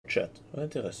chat.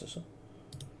 Intéressant ça.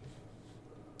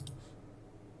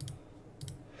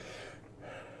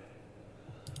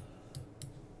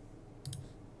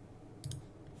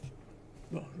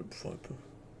 Bon, je vais bouffer un peu.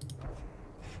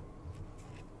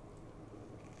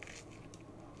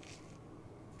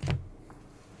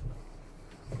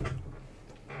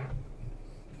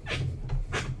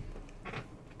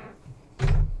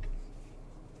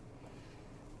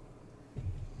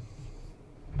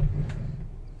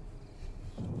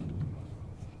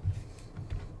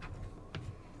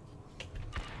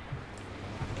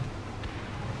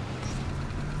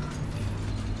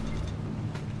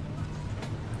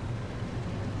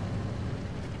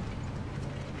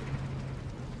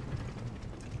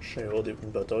 Je vais avoir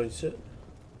une bataille ici.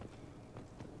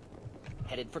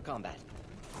 Headed for combat.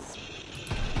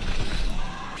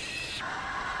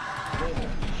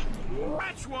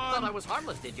 Catch one! Thought I was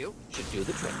harmless, did you? Should do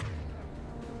the trick.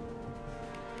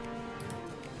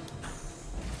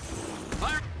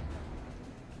 Fire!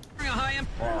 A high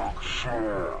impact.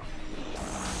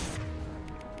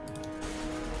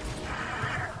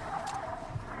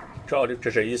 J'arrive que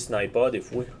j'ai sniper des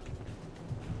fois.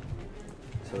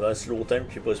 Ça va un slow time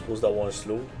puis pas supposé d'avoir un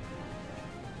slow.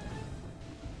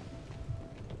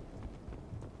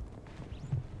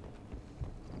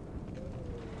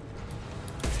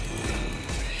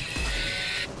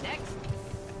 Next.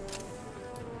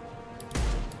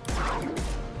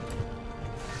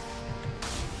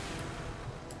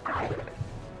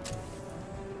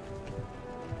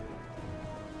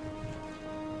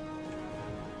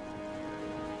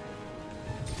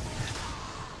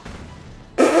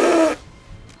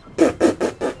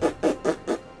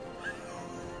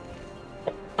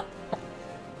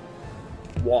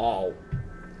 Wow!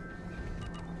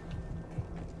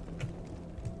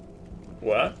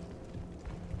 What?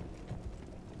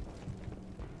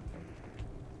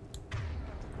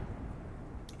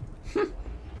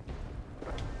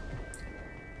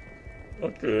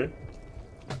 Okay.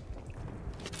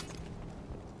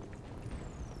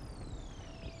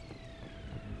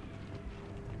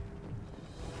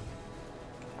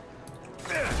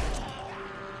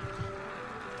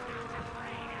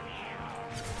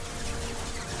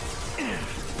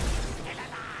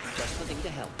 Just the thing to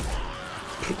help.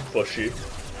 Pas chier.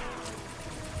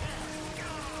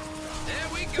 There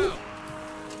we go!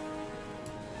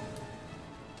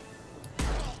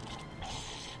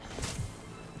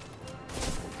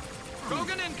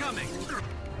 Krogan incoming!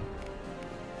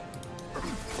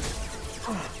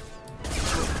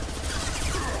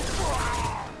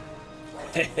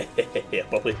 Il a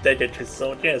pas pris de tête à Chris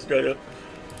son camp, ce gars-là.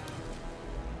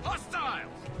 Hostiles!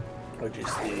 Ok,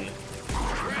 c'est...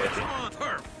 Catch one!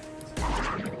 Perf!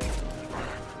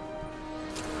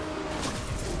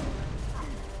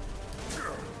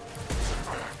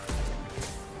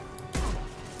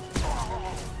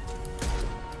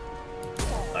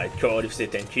 Alright, Cardiff, c'est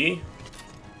tanky.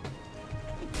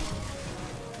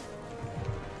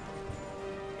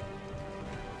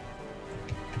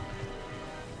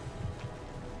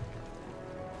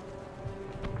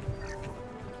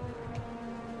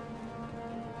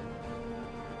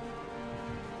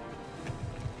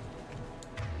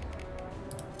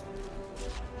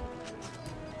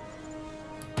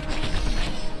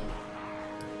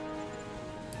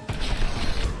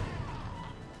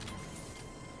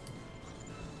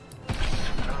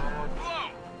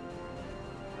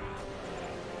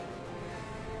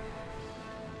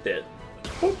 Dead.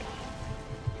 Whoop.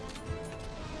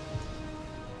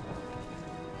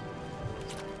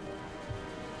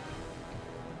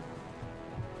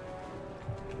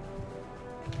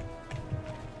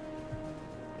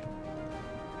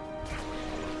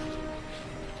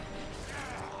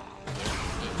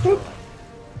 Whoop.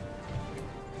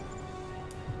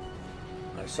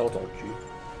 Elle sort ton cul.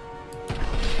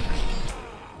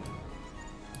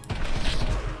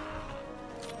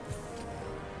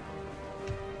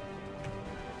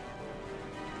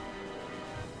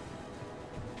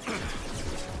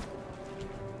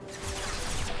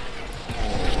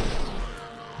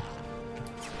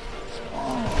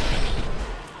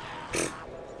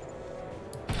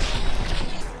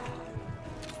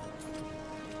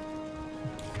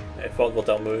 Elle est forte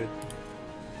votre armure.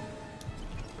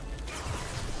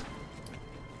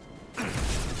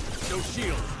 No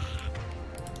shield!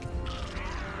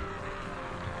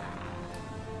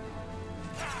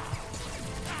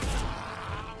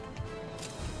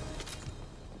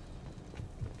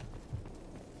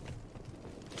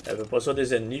 J'appelle pas ça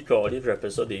des ennemis, Cardiff,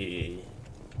 j'appelle ça des...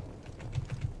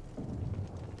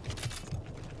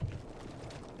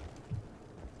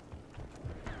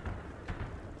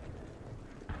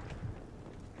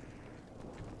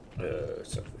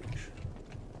 Salvage.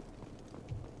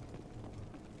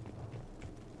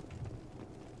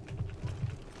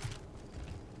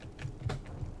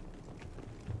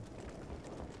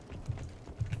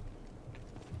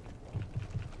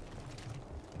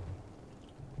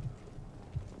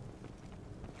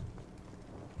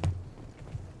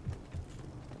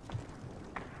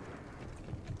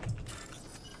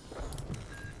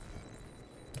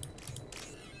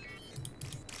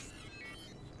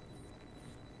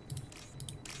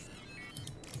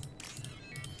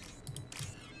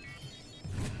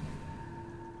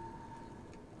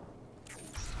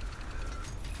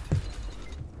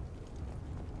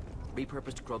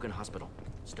 Repurposed Krogan Hospital.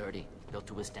 Sturdy, built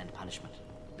to withstand punishment.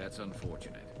 That's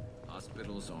unfortunate.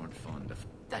 Hospitals aren't fun to...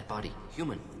 That body,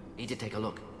 human. Need to take a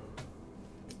look.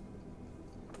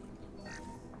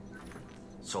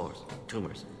 Sores,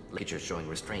 tumors, ligatures showing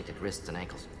restraint at wrists and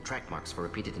ankles, track marks for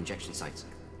repeated injection sites.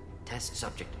 Test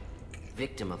subject,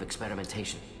 victim of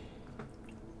experimentation.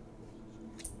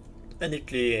 Any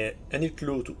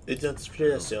clue to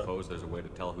identification? Suppose there's a way to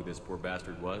tell who this poor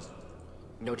bastard was?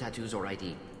 No tattoos or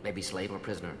ID. Maybe slave or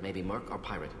prisoner. Maybe merc or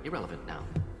pirate. Irrelevant now.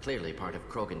 Clearly part of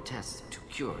Krogan tests to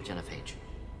cure genophage.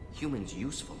 Humans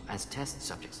useful as test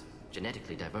subjects.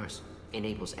 Genetically diverse.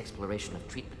 Enables exploration of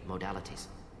treatment modalities.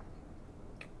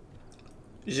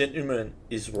 Gen human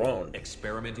is wrong.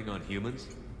 Experimenting on humans?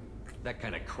 That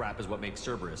kind of crap is what makes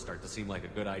Cerberus start to seem like a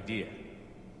good idea.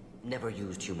 Never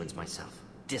used humans myself.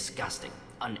 Disgusting.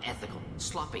 Unethical.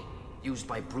 Sloppy. Used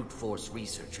by brute force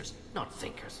researchers, not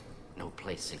thinkers. No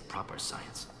place in proper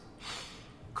science.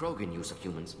 Krogan use of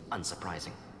humans,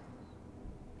 unsurprising.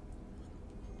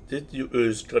 Did you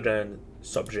use Krogan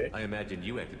subject? I imagine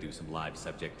you had to do some live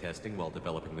subject testing while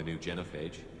developing the new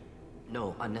genophage.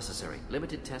 No, unnecessary.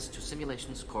 Limited tests to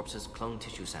simulations, corpses, cloned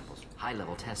tissue samples.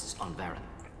 High-level tests on Varen.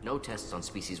 No tests on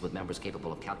species with members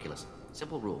capable of calculus.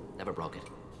 Simple rule, never broke it.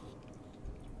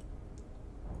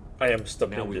 I am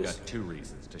stopping Now we've this. got 2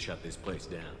 reasons to shut this place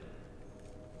down.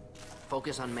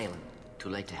 Focus on Malin. Too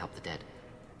late to help the dead.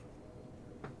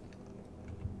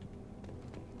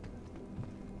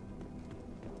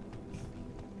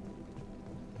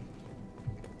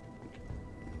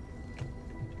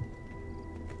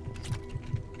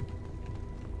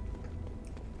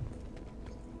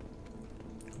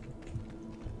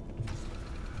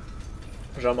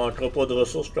 J'en manquerai pas de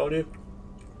ressources, Claudia.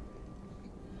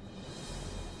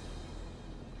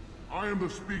 I am the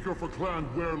speaker for Clan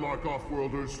Werlock,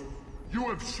 Offworlders. You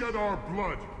have shed our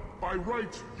blood. By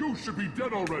rights, you should be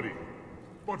dead already.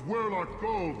 But Werlock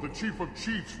Gold, the Chief of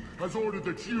Chiefs, has ordered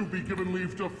that you be given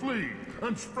leave to flee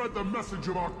and spread the message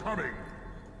of our coming.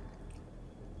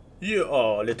 You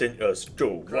are letting us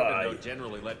go. Krogan Why? don't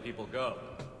generally let people go.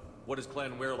 What does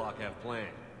Clan Werlock have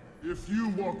planned? If you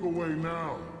walk away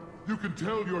now, you can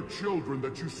tell your children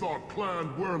that you saw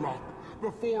Clan Werlock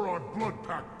before our blood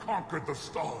pack conquered the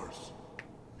stars.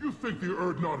 You think the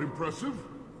Erd not impressive?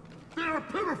 They are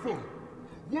pitiful!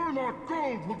 Werlock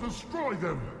Gold will destroy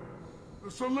them!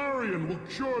 The Solarian will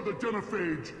cure the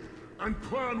genophage, and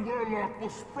Clan Werlock will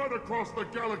spread across the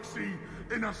galaxy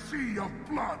in a sea of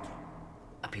blood!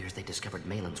 Appears they discovered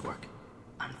Malin's work.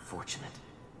 Unfortunate.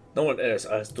 No one else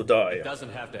has to die. It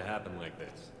doesn't have to happen like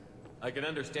this. I can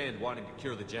understand wanting to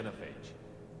cure the genophage.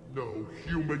 No,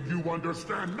 human, you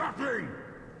understand nothing!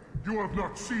 You have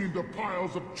not seen the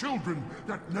piles of children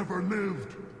that never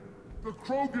lived. The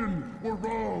Krogan were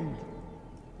wronged.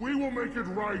 We will make it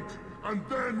right, and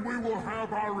then we will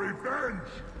have our revenge!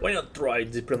 Why not try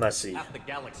diplomacy? Half the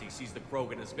galaxy sees the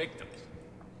Krogan as victims.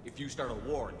 If you start a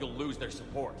war, you'll lose their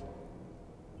support.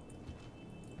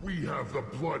 We have the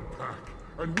Blood Pack,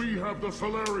 and we have the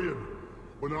Solarian.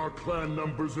 When our clan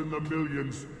numbers in the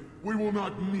millions, we will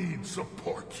not need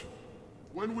support.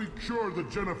 When we cure the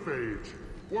genophage,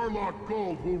 Werlock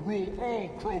Gold will rule all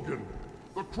Krogan.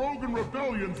 The Krogan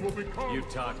rebellions will become... You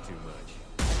talk too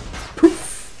much.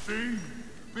 See?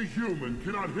 The human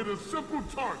cannot hit a simple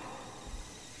target.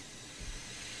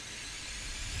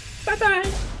 Bye-bye.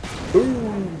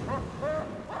 Boom.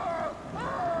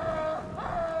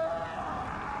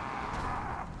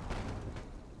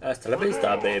 Hasta la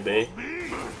vista, baby.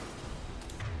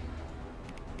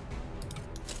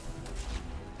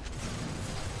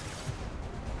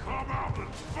 Come out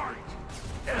and fight!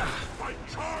 Fight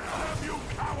charge them, you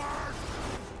cowards!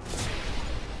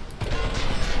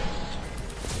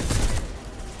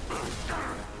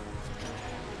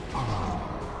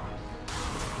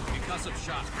 Concussive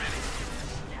shot ready.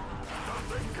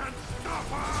 Nothing can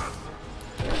stop us!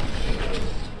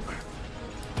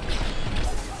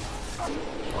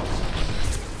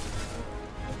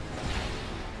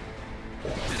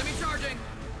 Enemy charging.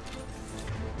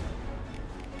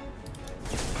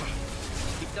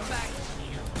 I'm back.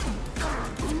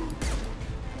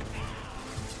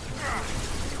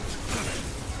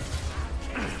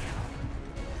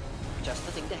 Just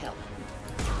the thing to help.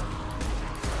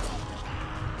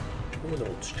 Oh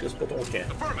non, tu crisses pas ton camp.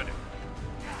 Affirmative.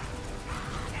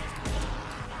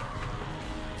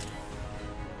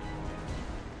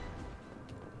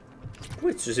 Je peux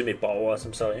utiliser mes powers, ça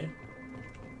me sert à rien.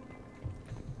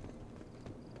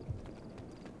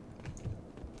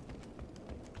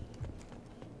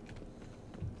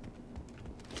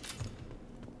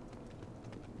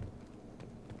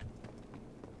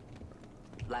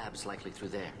 Labs likely through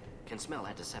there. Can smell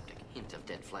antiseptic. Hint of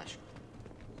dead flesh.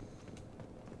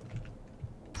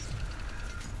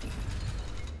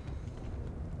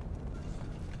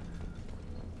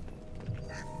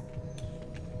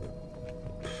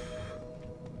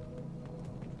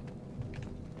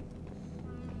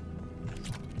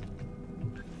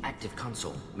 Active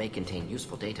console may contain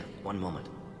useful data. One moment.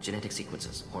 Genetic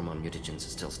sequences. Hormone mutagens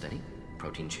still steady.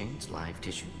 Protein chains, live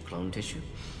tissue, clone tissue.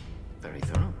 Very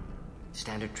thorough.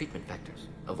 Standard treatment vectors.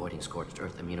 Avoiding scorched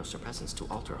earth immunosuppressants to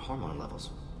alter hormone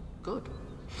levels. Good.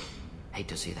 Hate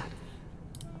to see that.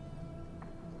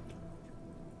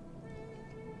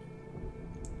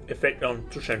 Effect on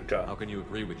Tuchanka. How can you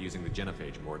agree with using the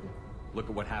genophage, Morton? Look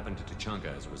at what happened to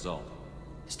Tuchanka as a result.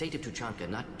 State of Tuchanka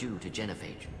not due to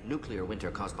genophage. Nuclear winter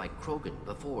caused by Krogan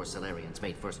before Salarians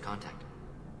made first contact.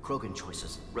 Krogan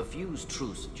choices. Refuse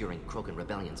truce during Krogan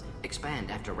rebellions.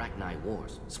 Expand after Rachni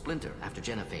wars. Splinter after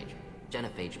genophage.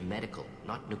 Genophage medical,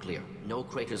 not nuclear. No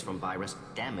craters from virus.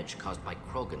 Damage caused by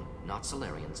Krogan, not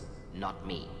Salarians. Not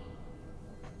me.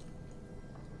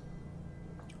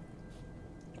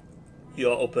 You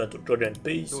are open to trade and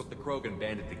peace. So if the Krogan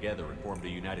banded together and formed a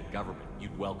united government,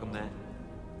 you'd welcome that?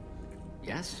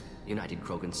 Yes, United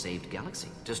Krogan saved Galaxy,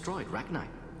 destroyed Rachni.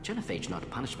 Genophage not a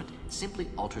punishment, simply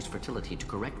alters fertility to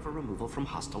correct for removal from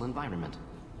hostile environment.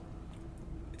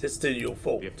 It is still your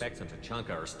fault. The effects on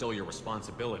Tuchanka are still your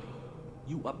responsibility.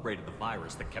 You upgraded the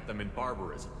virus that kept them in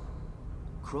barbarism.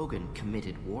 Krogan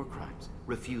committed war crimes,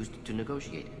 refused to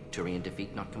negotiate. Turian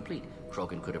defeat not complete.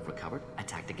 Krogan could have recovered,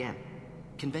 attacked again.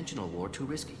 Conventional war too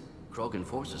risky. Krogan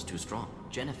forces too strong.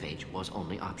 Genophage was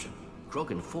only option.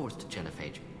 Krogan forced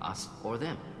genophage, us or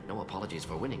them. No apologies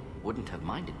for winning. Wouldn't have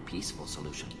minded peaceful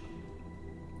solution.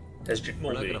 That's just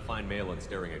We're not movie. gonna find Malin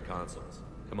staring at consoles.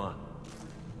 Come on.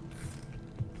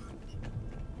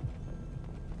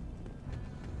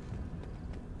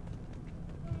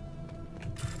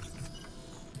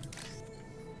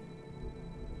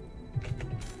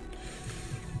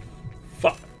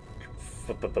 Fuck.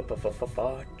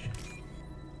 Fuck.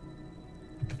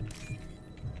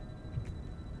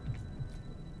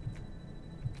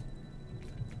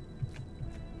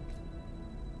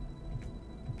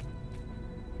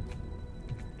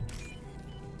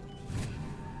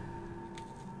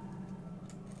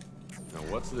 Now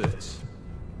what's this?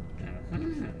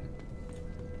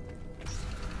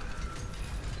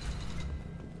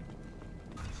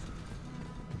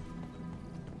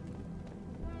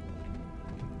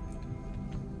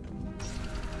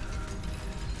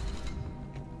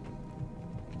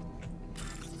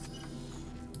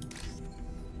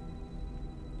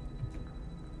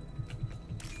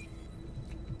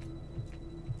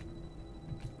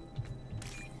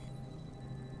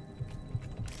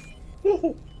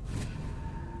 Woohoo.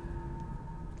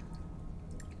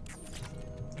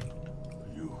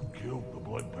 You killed the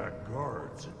Bloodpack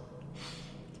guards.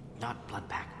 Not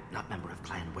Bloodpack, not member of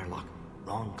Clan Werlock.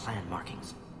 Wrong clan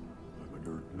markings. I'm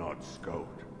an Earth-not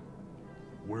scout.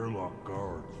 Werlock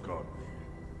guards got me.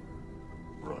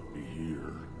 Brought me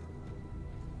here.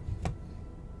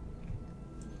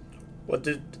 What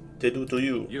did they do to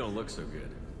you? You don't look so good.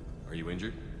 Are you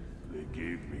injured? They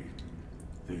gave me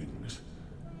things.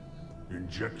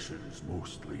 Injections,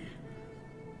 mostly.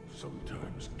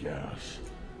 Sometimes gas.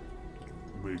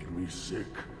 Made me sick.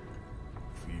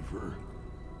 Fever.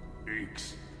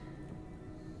 Aches.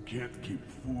 Can't keep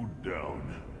food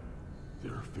down.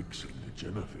 They're fixing the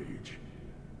genophage.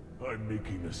 I'm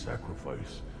making a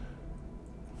sacrifice.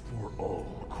 For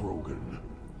all Krogan.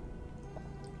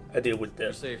 I deal with You're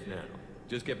this. safe now.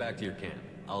 Just get back to your camp.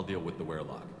 I'll deal with the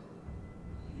Werlock.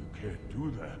 You can't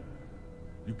do that.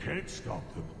 You can't stop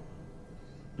them.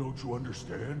 Don't you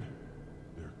understand?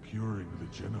 They're curing the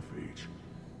genophage.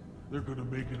 They're gonna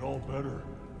make it all better.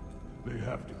 They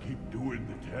have to keep doing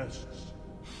the tests.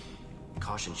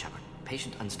 Caution, Shepard.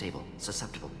 Patient unstable,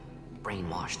 susceptible,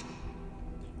 brainwashed.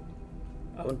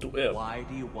 I want to help. Why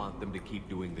do you want them to keep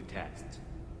doing the tests?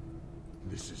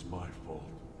 This is my fault.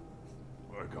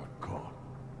 I got caught.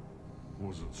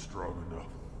 Wasn't strong enough.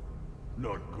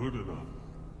 Not good enough.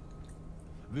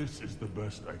 This is the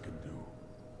best I can do.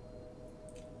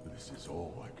 This is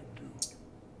all I can do.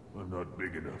 I'm not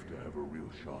big enough to have a real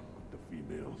shot with the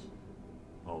females.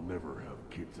 I'll never have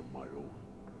kids of my own.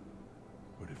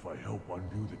 But if I help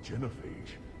undo the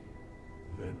genophage,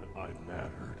 then I'm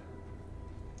mattered.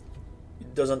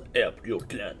 It doesn't help your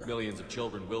clan. Millions of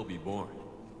children will be born.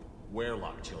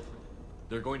 Werlock children.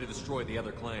 They're going to destroy the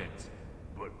other clans.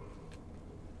 But...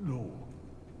 no.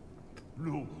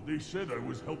 No, they said I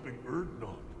was helping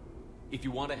Urdnot. If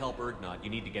you want to help Urdnot, you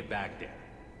need to get back there.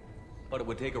 But it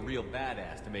would take a real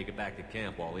badass to make it back to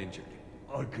camp while injured.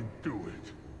 I can do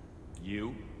it.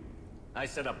 You? I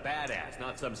said a badass,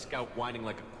 not some scout whining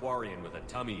like a Quarian with a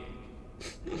tummy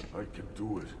ache. I can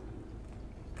do it.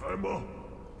 I'm up.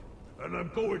 And I'm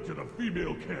going to the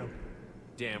female camp.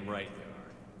 Damn right you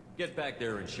are. Get back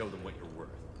there and show them what you're worth.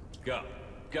 Go.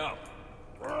 Go!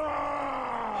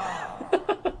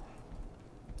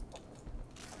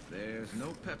 There's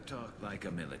no pep talk like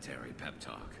a military pep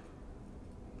talk.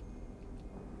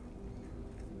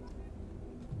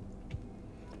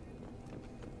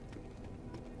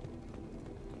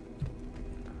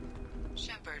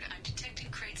 Shepard, I'm detecting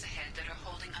crates ahead that are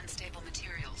holding unstable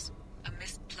materials. A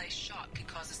misplaced shot could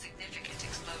cause a significant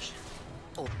explosion.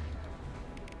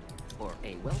 Or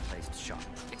a well-placed shot.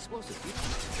 Explosive.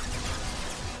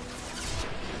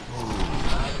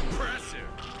 Impressive!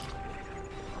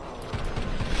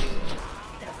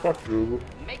 Fuck you.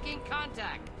 Making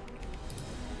contact.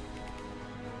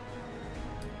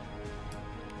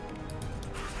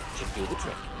 Should do the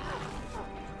trick.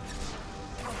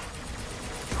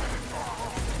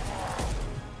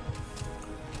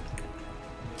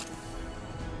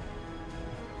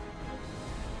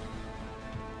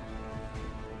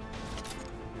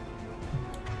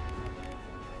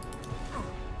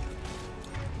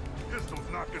 Pistol's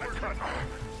not gonna cut.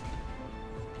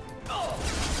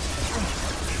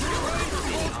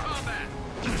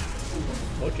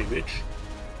 Okay, bitch.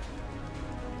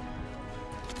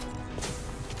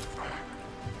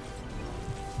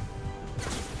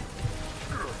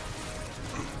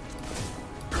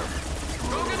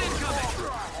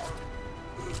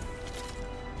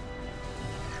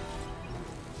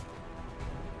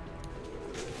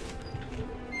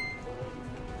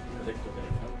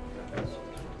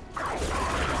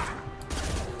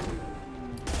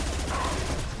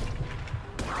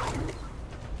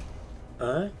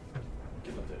 Hein?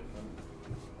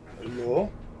 Allô?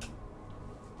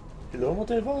 Tu l'as mon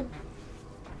téléphone?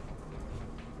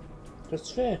 Qu'est-ce que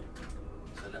tu fais?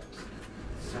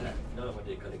 Là, on va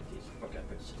déconnecter. C'est pas qu'elle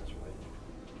appelle ça, tu vois.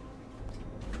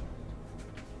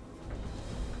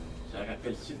 Ça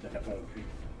rappelle si tu réponds plus.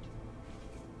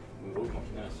 Niveau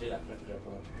confidentiel, après tu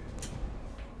réponds plus.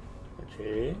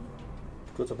 Ok.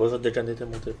 Pourquoi t'as pas besoin de déconnecter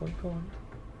mon téléphone, quoi?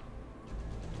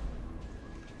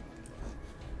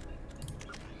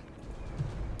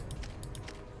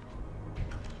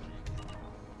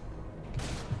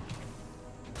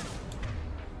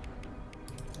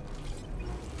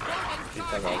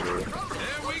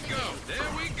 There we go! There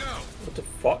we go! What the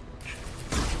fuck?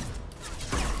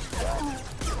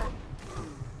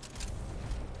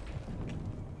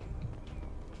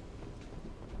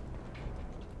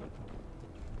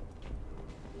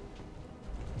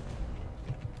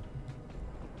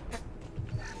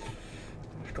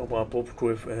 Je comprends pas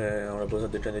pourquoi on a besoin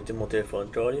de déconnecter mon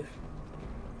téléphone, Cardiff.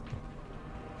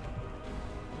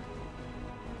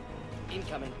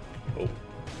 Incoming. Oh.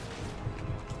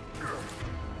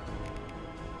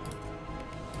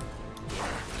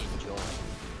 Enjoy.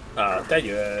 Ah, ta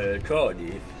gueule,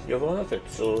 Cardiff. Il a vraiment fait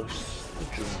ça.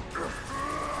 C'est tout.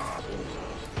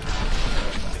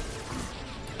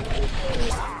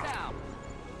 Down.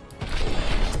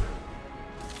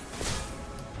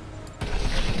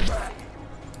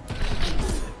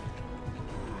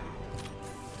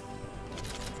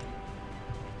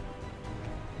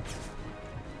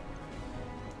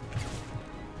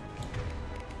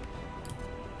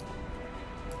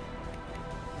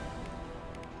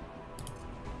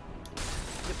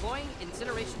 Deploying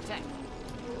incineration tank.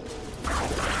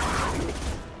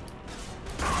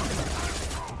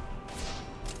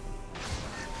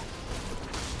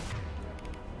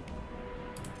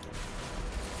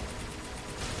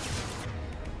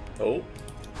 Oh.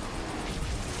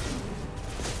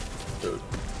 Dude.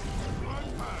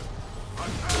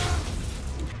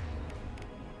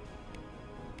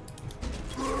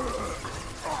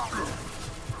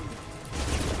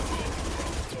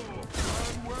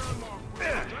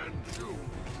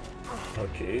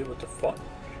 Ok, what the fuck?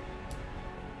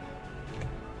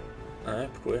 Hein,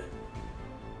 pourquoi?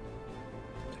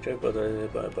 Ok, pas de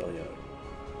barrière.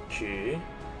 Ok.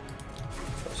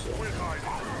 ça.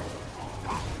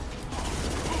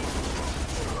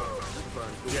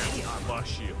 Yes, my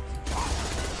shield.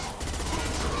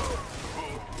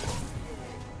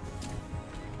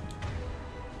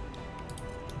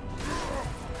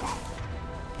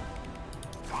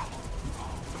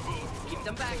 Keep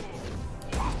them back.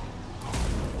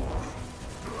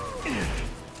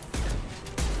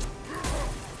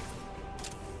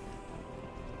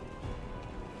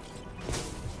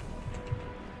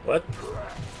 What?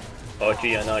 Ok,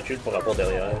 il y a un encul par rapport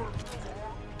derrière.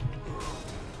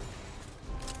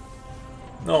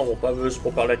 Non, on pas juste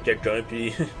pour parler de quelqu'un,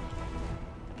 puis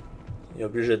il est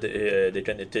obligé de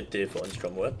déconnecter le téléphone, c'est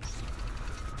comme what?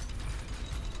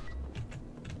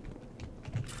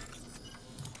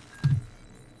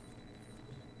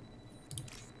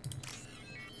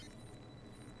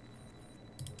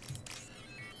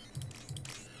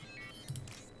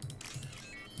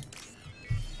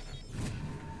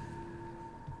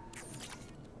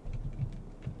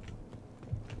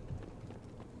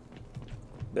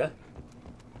 Ben?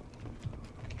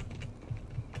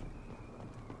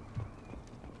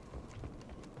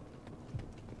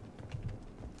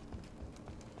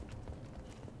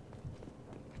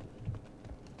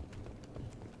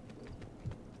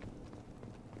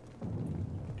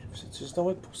 C'est juste en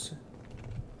vrai pour ça.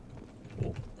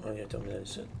 Oh, il y a un terminal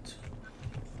 7.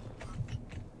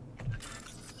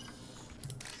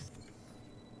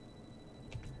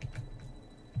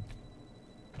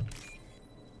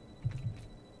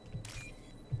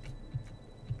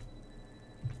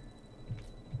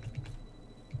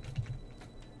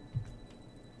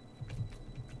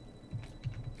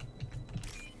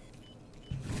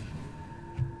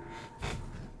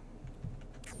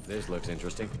 This looks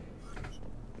interesting.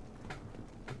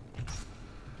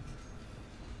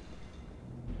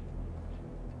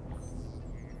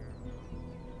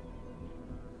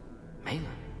 Malin,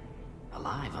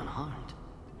 alive, unharmed.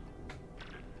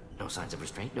 No signs of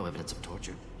restraint, no evidence of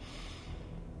torture.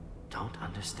 Don't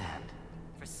understand.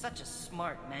 For such a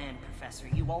smart man, Professor,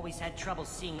 you always had trouble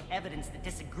seeing evidence that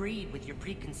disagreed with your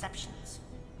preconceptions.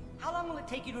 How long will it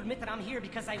take you to admit that I'm here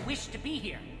because I wish to be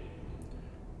here?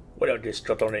 Voilà, just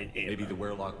cut on it. Maybe the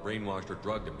Werlock brainwashed or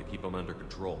drugged him to keep him under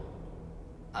control.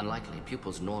 Unlikely.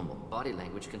 Pupil's normal. Body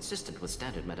language consistent with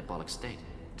standard metabolic state.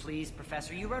 Please,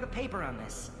 Professor, you wrote a paper on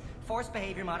this. Forced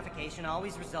behavior modification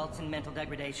always results in mental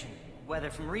degradation. Whether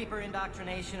from Reaper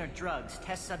indoctrination or drugs,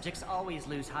 test subjects always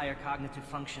lose higher cognitive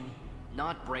function.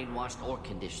 Not brainwashed or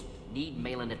conditioned. Need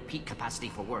Malin at peak capacity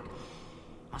for work.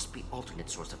 Must be alternate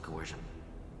source of coercion.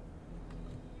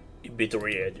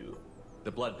 Betrayed.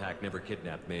 The Blood Pack never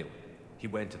kidnapped Malin. He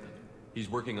went to them. He's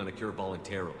working on a cure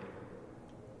voluntarily.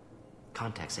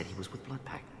 Contact said he was with Blood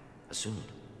Pack.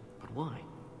 Assumed. But why?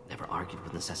 Never argued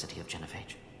with necessity of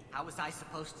genophage. How was I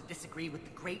supposed to disagree with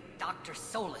the great Dr.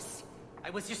 Solus?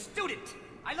 I was your student!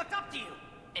 I looked up to you!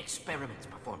 Experiments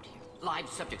performed here. Live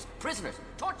subjects, prisoners,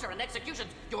 torture and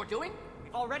executions. You're doing?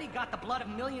 We've already got the blood of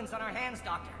millions on our hands,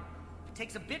 Doctor. If it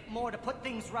takes a bit more to put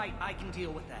things right, I can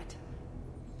deal with that.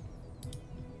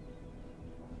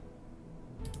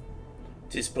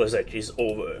 This project is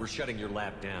over. We're shutting your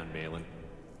lab down, Malin.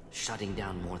 Shutting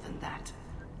down more than that.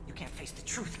 You can't face the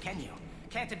truth, can you?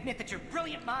 Can't admit that your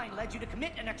brilliant mind led you to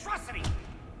commit an atrocity!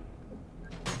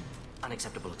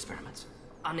 Unacceptable experiments.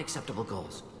 Unacceptable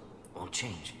goals. Won't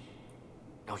change.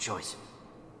 No choice.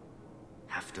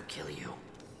 Have to kill you.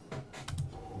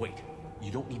 Wait, you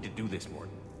don't need to do this,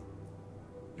 Morton.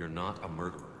 You're not a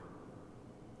murderer.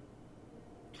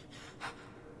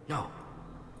 No.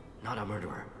 Not a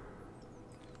murderer.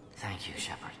 Thank you,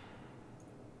 Shepard.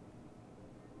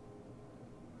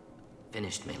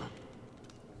 Finished, Malin.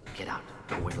 Get out.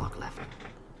 No Werlock left.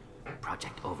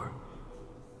 Project over.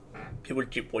 He will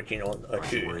keep working on a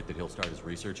Aren't you worried that he'll start his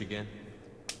research again?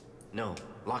 No.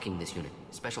 Blocking this unit.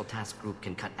 Special task group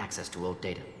can cut access to old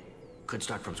data. Could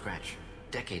start from scratch.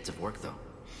 Decades of work, though.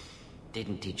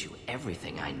 Didn't teach you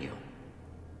everything I knew.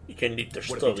 You can lead the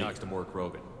What story. if he talks to Mork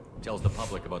Rogan? Tells the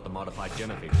public about the modified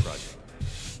genophage project?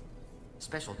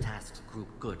 Special tasks group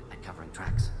good at covering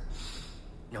tracks.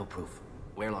 No proof.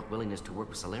 Werlock willingness to work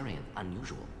with Salarian,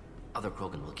 unusual. Other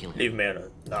Krogan will kill him. Leave Malin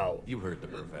now. You heard the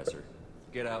professor.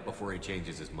 Get out before he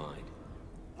changes his mind.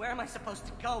 Where am I supposed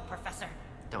to go, Professor?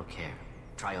 Don't care.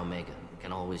 Try Omega.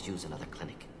 Can always use another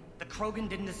clinic. The Krogan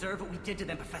didn't deserve what we did to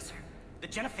them, Professor. The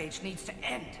genophage needs to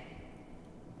end.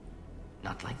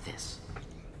 Not like this.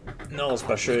 Non, c'est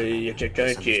parce qu'il y a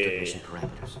quelqu'un qui Misunderstood est... mission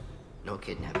parameters. No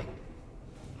kidnapping.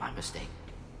 My mistake.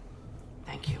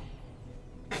 Thank you.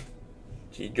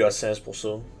 qui est gossant, c'est pour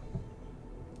ça.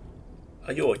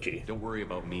 Are you okay? Don't worry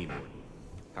about me, Morton.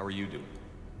 How are you doing?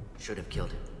 Should have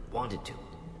killed him. Wanted to.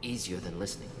 Easier than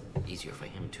listening. Easier for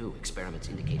him, too. Experiments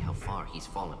indicate how far he's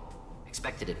fallen.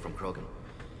 Expected it from Krogan.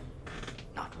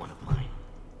 Not one of mine.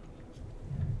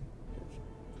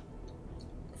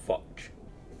 Fuck.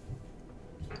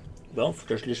 Bon, faut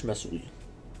que je liche ma souris.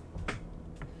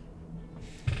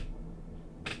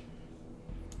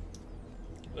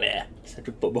 Ouais, ça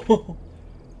tue pas bon.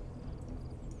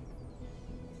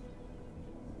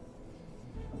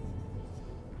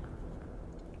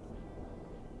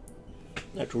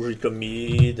 J'ai toujours comme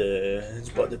mis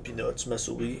du beurre de peanut sur ma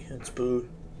souris, un petit peu.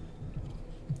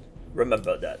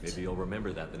 Remember that. Maybe you'll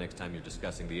remember that the next time you're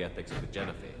discussing the ethics of the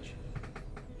genophage.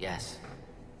 Yes.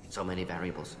 So many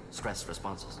variables, stress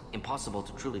responses, impossible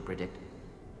to truly predict.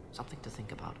 Something to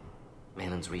think about.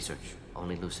 Malin's research,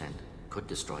 only loose end. Could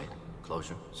destroy it.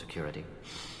 Closure, security.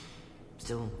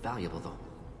 Still valuable, though.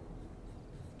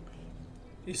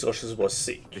 These rushes was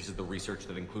sick. This is the research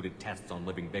that included tests on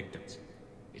living victims.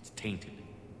 It's tainted.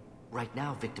 Right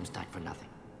now, victims died for nothing.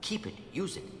 Keep it,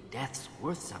 use it. Death's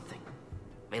worth something.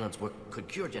 Malin's work could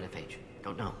cure genophage.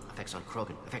 Don't know. Effects on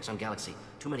Krogan, effects on Galaxy.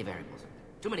 Too many variables.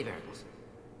 Too many variables.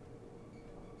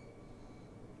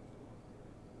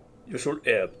 You should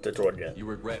help the Trojan. You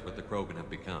regret what the Krogan have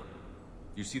become.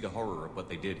 You see the horror of what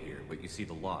they did here, but you see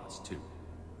the loss, too.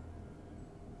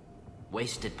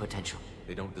 Wasted potential.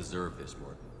 They don't deserve this,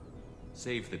 Morgan.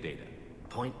 Save the data.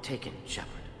 Point taken,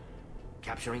 Shepard.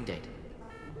 Capturing data.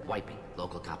 Wiping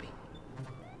local copy.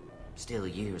 Still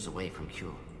years away from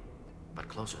cure, but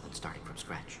closer than starting from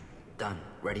scratch. Done.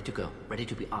 Ready to go. Ready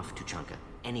to be off to Chanka.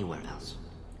 Anywhere else.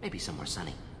 Maybe somewhere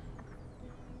sunny.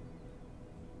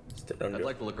 I'd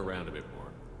like to look around a bit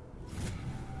more.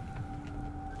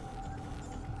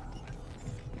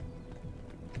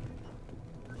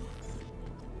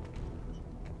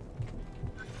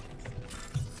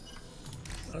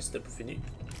 Ah, c'était pas fini.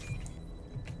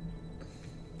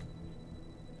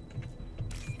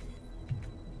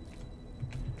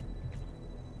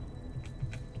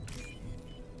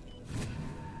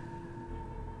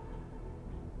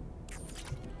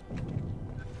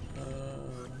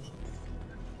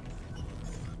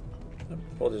 La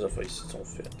plupart des affaires ici sont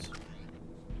faites.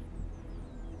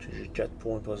 J'ai 4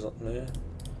 points présentement.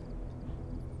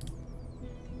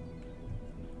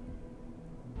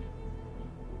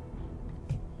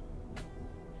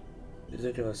 Les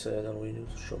incréments dans le Windows,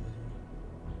 tout ça.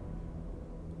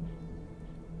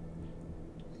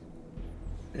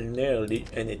 Nearly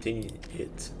anything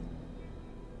hit.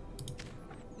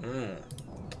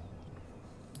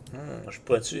 Je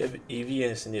pourrais-tu Heavy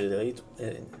Incinerate?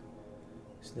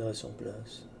 Incinération de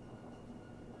place.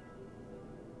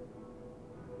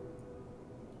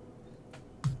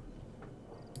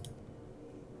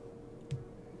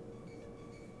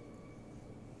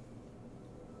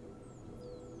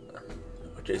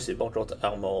 Ok, c'est bon, genre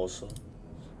armor ça.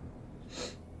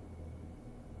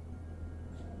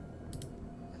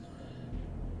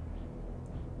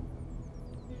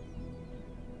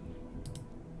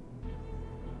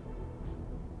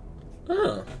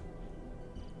 Ah.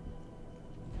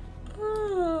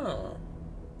 Ah.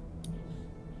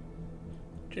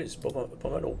 Ok, c'est pas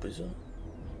mal OP ça.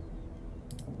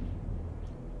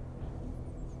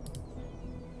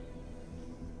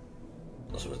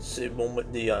 C'est bon mettre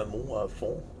des hameaux à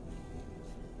fond.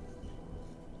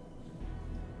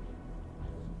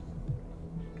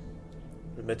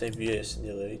 Je vais mettre un vieux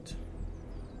Incinerate.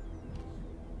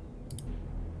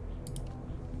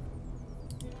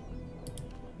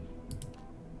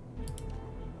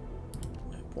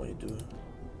 .2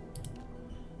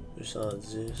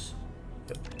 210.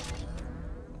 Yep.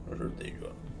 Je le dégât.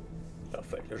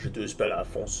 Parfait. Là j'ai 2 spells à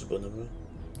fond sur ce bonhomme là.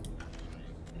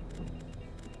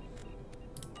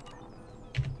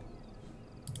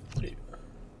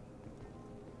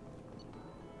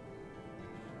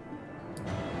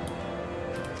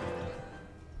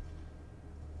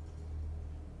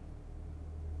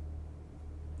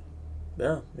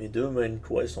 Bien, mes 2 main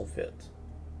quests sont faites.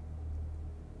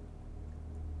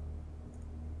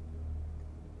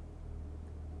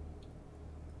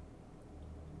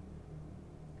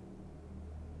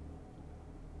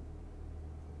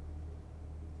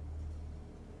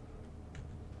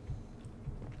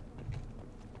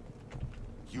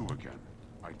 You again.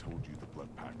 I told you the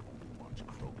Blood Pack only wants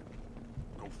Krogan.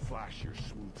 Go flash your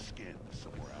smooth skin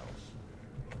somewhere else.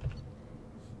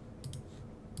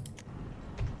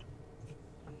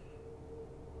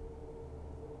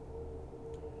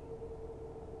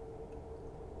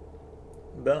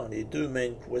 Bon, les 2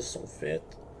 main quests sont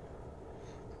faites.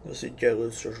 Là, c'est le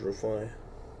carrosse que je veux faire.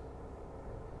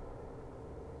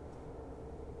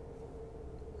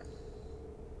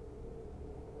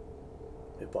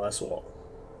 Mais pas à soir.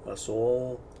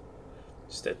 Assaut.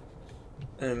 C'était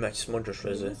un maximum que je The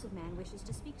faisais. elusive man wishes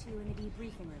to speak to you in the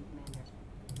debriefing room, Commander.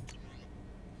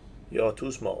 You're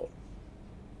too small.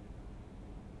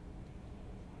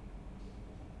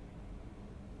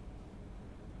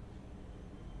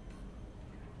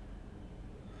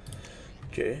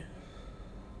 Ok.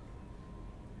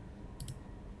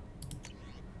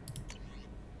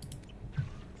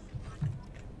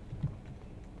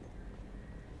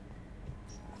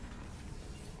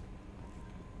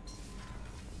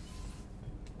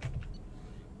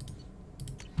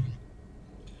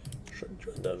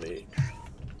 Shotgun damage.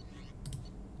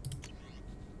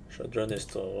 Shotgun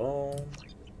restaurant.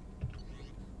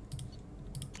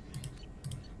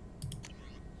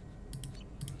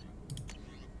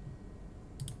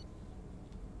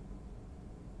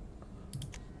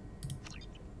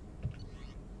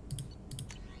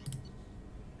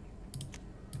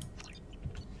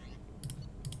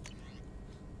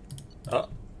 Ah.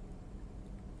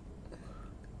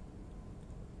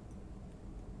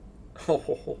 Oh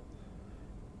oh oh.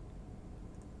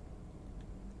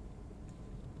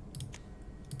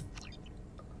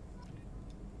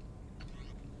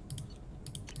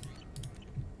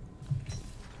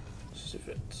 C'est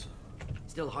fait.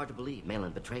 Still hard to believe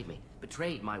Malin betrayed me.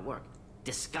 Betrayed my work.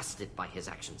 Disgusted by his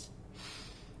actions.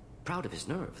 Proud of his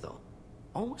nerve, though.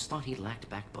 Almost thought he lacked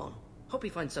backbone. Hope he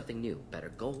finds something new. Better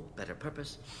goal, better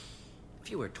purpose.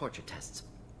 Fewer torture tests.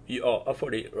 You are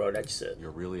awfully relaxed.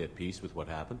 You're really at peace with what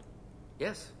happened?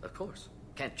 Yes, of course.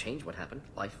 Can't change what happened.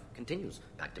 Life continues.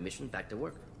 Back to mission, back to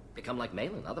work. Become like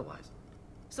Malin otherwise.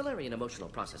 Salarian emotional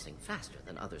processing faster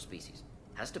than other species.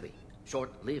 Has to be.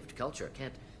 Short-lived culture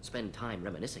can't spend time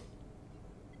reminiscing.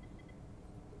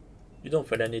 You don't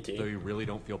feel anything. So you really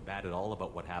don't feel bad at all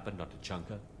about what happened on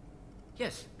Tuchanka?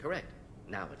 Yes, correct.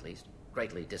 Now at least.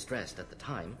 Greatly distressed at the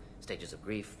time. Stages of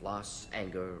grief, loss,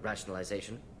 anger,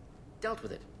 rationalization. Dealt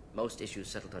with it. Most issues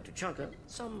settled on Tuchanka,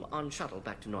 some on shuttle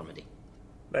back to Normandy.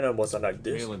 Malin wasn't like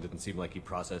this. Malin didn't seem like he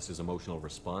processed his emotional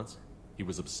response. He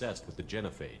was obsessed with the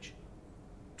genophage.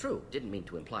 True, didn't mean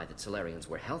to imply that Salarians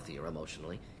were healthier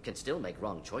emotionally, can still make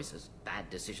wrong choices, bad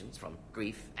decisions from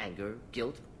grief, anger,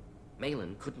 guilt.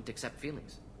 Malin couldn't accept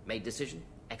feelings. Made decision,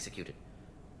 executed.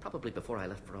 Probably before I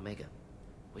left for Omega.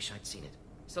 Wish I'd seen it.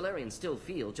 Salarians still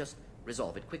feel, just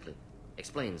resolve it quickly.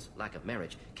 Explains lack of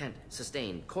marriage, can't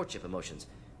sustain courtship emotions.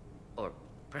 Or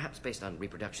perhaps based on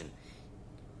reproduction.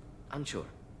 Unsure.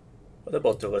 What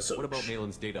about the research? What about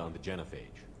Malin's data on the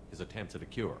genophage? His attempts at a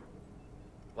cure?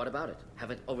 What about it?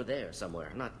 Have it over there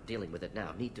somewhere. Not dealing with it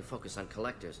now. Need to focus on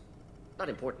collectors. Not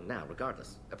important now,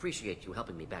 regardless. Appreciate you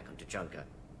helping me back on Tuchanka.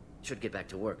 Should get back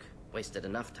to work. Wasted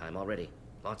enough time already.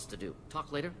 Lots to do.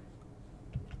 Talk later?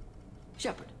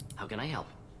 Shepard, how can I help?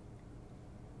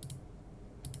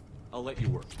 I'll let you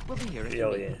work. We'll be here if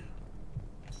Yeah, you need. yeah.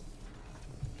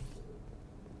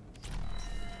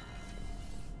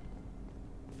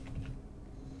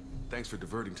 Thanks for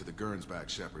diverting to the Gurns back,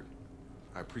 Shepard.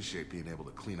 I appreciate being able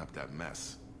to clean up that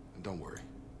mess. And don't worry,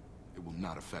 it will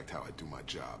not affect how I do my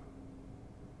job.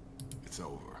 It's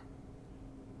over.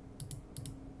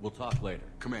 We'll talk later.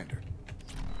 Commander.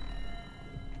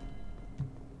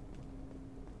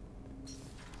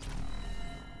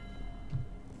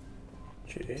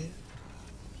 Ok.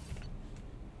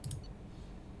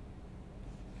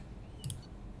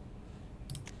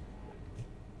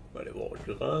 On va aller voir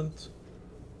Grant.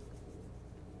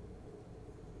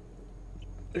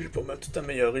 J'ai pas mal tout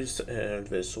amélioré le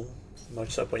vaisseau. Il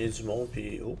manque sa poignée du monde,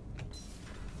 puis oh.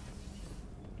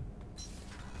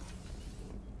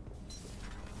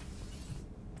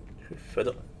 Fais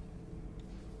donc.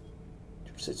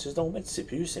 C'est-tu donc mettre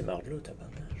CPU ces mardes-là,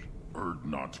 tabarnage?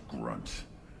 Urdnot Grunt.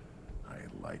 I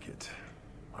like it.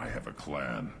 I have a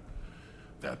clan.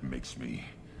 That makes me...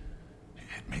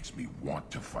 It makes me want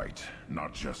to fight,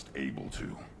 not just able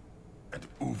to. And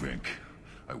Uvink,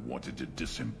 I wanted to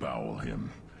disembowel him,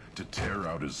 to tear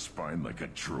out his spine like a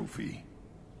trophy.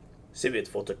 C'est vite,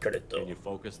 faut te coller Can you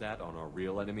focus that on our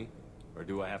real enemy? Or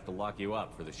do I have to lock you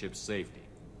up for the ship's safety?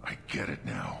 I get it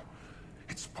now.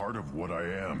 It's part of what I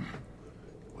am.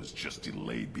 It was just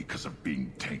delayed because of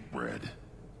being tank-bred.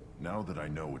 Now that I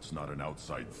know it's not an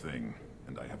outside thing,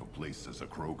 and I have a place as a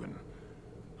Krogan,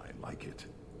 I like it.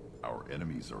 Our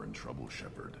enemies are in trouble,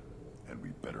 Shepard, and we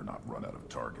better not run out of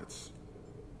targets.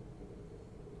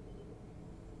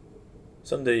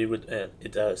 Someday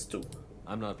it has to.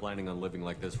 I'm not planning on living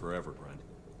like this forever, Grunt.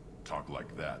 Talk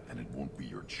like that, and it won't be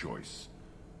your choice.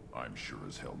 I'm sure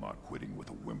as hell not quitting with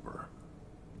a whimper.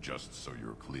 Just so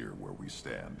you're clear where we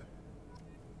stand.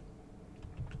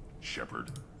 Shepard.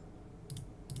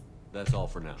 That's all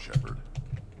for now. Shepard.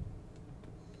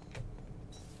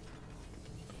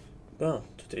 Bon,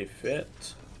 tout est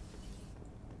fait.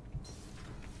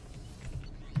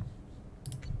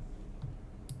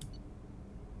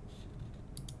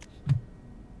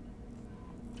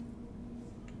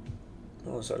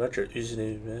 Bon, ça a l'air que j'ai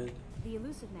usiné, man. The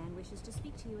elusive man wishes to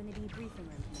speak to you in the debriefing room,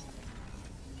 Commander.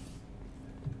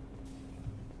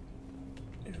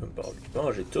 Il veut me parler.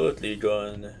 Bon, j'ai toutes les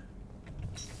guns.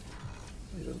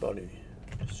 Il veut me parler.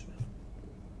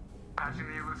 Patching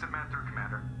the elusive man through,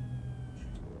 Commander.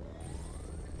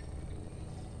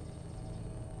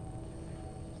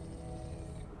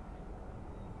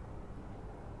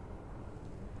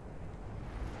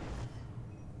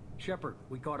 Shepard,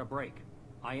 we caught a break.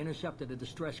 I intercepted a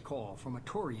distress call from a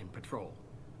Turian patrol.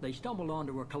 They stumbled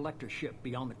onto a collector ship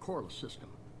beyond the Corliss system.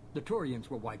 The Turians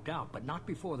were wiped out, but not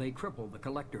before they crippled the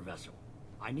collector vessel.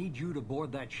 I need you to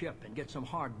board that ship and get some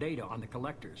hard data on the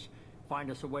collectors.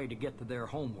 Find us a way to get to their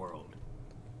home world.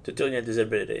 The Turian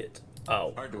disability.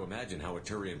 Ow. Hard to imagine how a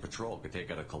Turian patrol could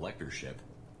take out a collector ship.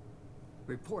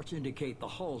 Reports indicate the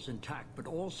hull's intact, but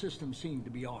all systems seem to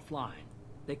be offline.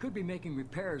 They could be making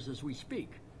repairs as we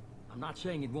speak. I'm not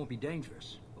saying it won't be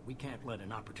dangerous, but we can't let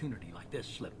an opportunity like this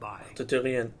slip by. The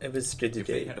Turian investigated. If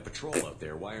they had a patrol out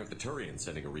there, why aren't the Turians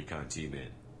sending a recon team in?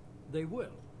 They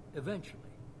will, eventually.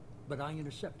 But I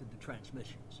intercepted the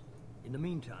transmissions. In the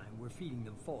meantime, we're feeding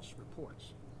them false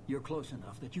reports. You're close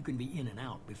enough that you can be in and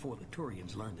out before the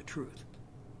Turians learn the truth.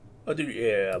 What do you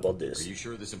hear about this? Are you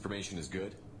sure this information is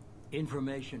good?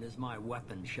 Information is my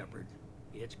weapon, Shepard.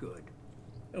 It's good.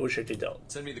 I wish I could tell.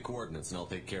 Send me the coordinates and I'll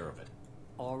take care of it.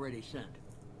 Already sent.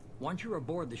 Once you're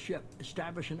aboard the ship,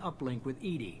 establish an uplink with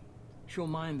EDI. She'll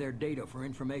mine their data for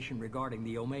information regarding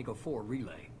the Omega-4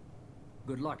 relay.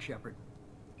 Good luck, Shepard.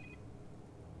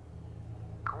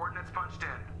 Coordinates punched in.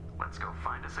 Let's go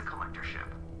find us a collector ship.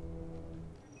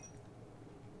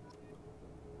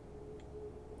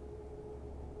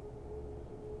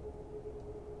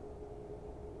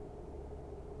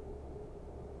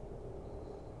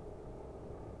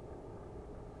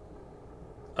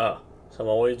 Ah, ça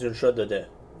m'a envoyé d'une shot dedans.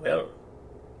 Well.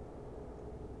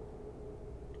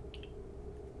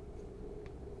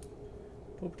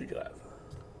 Pas plus grave.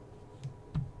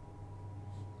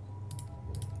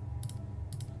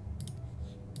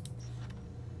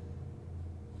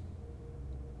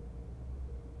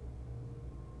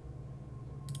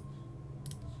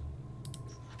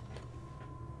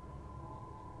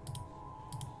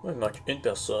 Ouais, il manque une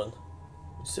personne.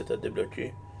 C'est à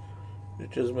débloquer. J'ai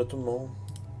quasiment tout le monde.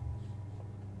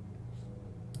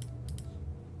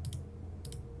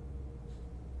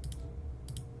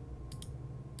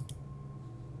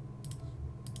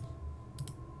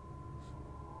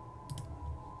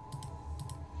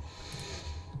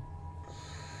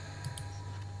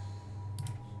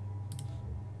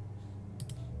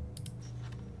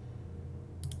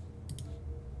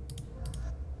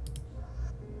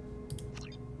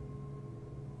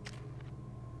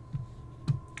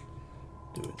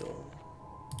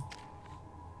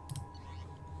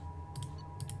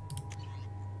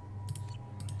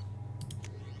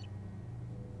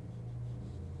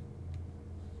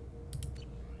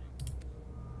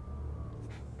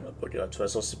 De toute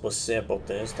façon, c'est pas si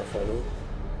important cette affaire-là.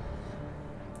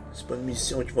 C'est pas une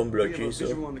mission qui va me bloquer, ça.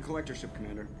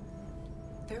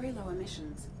 Very low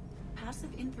emissions. Passive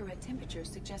infrared temperatures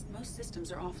suggest most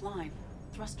systems are offline.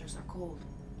 Thrusters are cold.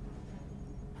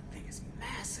 That thing is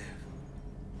massive.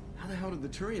 How the hell did the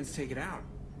Turians take it out?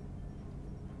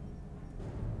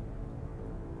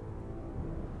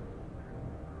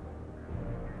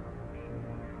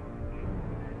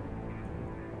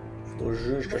 Au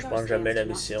juge que je prends jamais la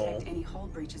mission. Any hull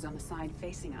breaches on the side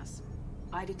facing us.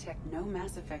 I detect no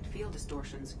Mass Effect field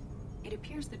distortions. It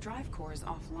appears the drive core is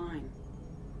offline.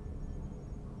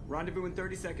 Rendezvous in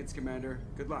 30 seconds, Commander.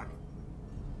 Good luck.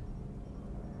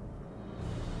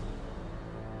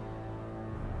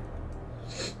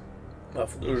 Ah,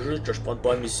 faudrait juste que je prenne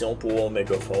pas la mission pour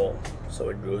Omega-4. Ça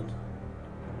va être good.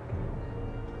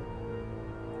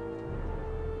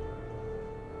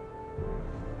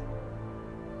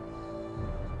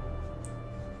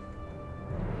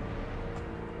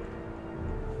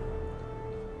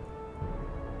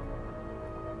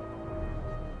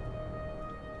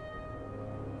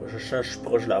 Je suis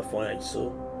proche de la fin avec ça.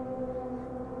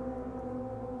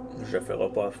 Je le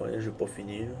ferai pas à la fin, j'ai pas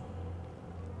fini. Là.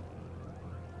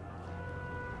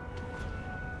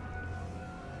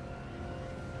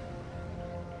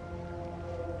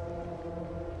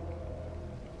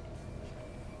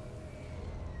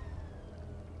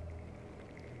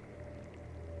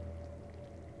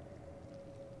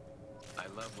 I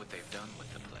love what they've done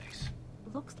with the place.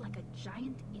 Looks like a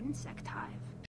giant insect hive.